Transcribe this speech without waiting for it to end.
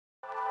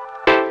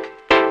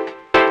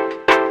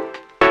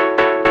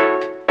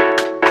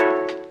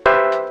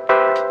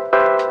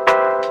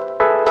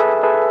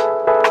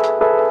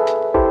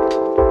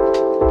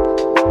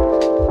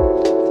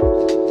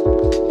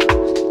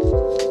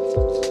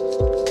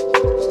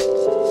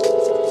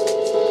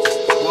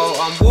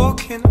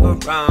walking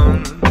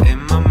around in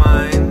my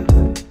mind.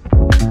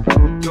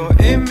 Your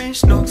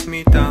image knocks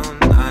me down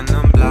and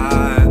I'm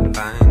blind.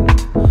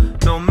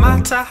 No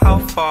matter how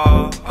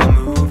far I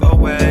move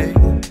away,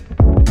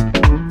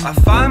 I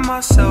find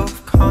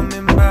myself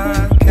coming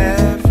back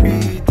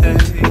every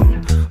day.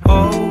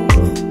 Oh,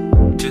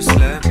 just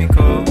let me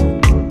go.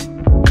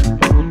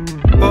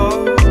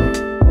 Oh,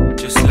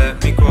 just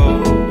let me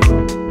go.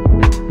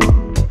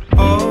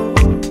 Oh,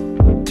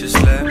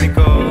 just let me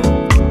go.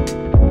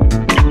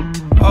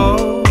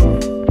 Oh,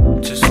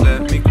 just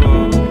let me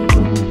go.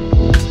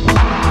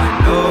 I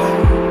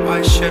know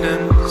I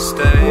shouldn't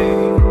stay.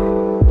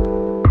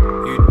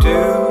 You do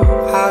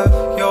have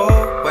your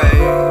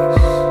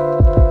ways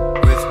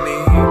with me,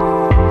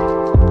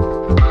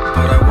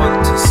 but I want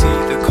to see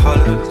the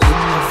colors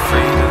of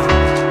freedom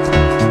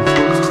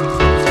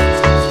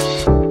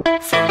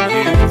from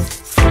you,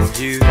 from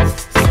you,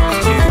 from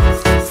you,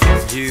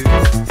 from you, from you,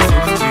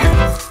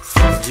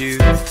 from you,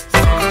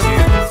 from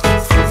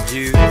you, from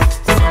you,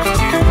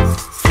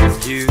 from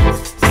you, from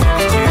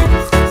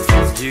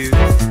you,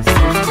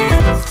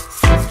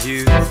 from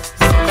you, from you,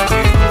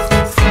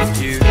 from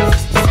you.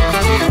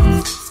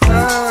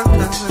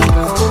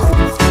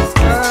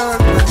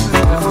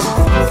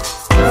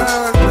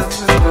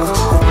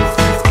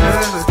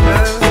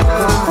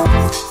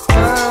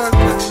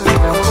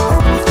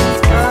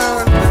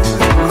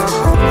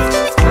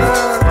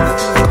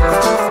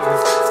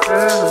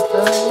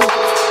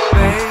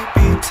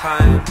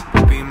 Time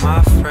will be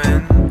my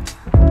friend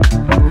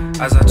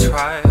as I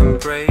try and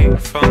break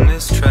from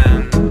this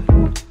trend.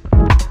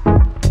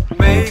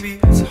 Maybe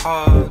it's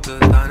harder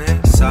than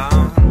it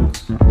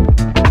sounds.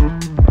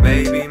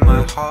 Maybe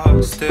my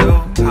heart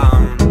still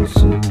pounds.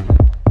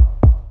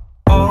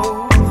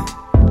 Oh,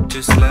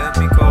 just let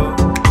me go.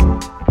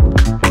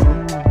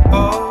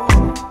 Oh,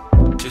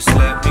 just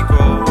let me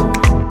go.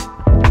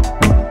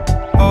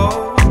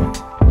 Oh,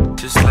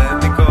 just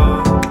let me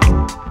go.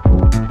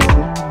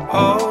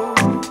 Oh,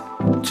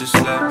 just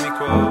let me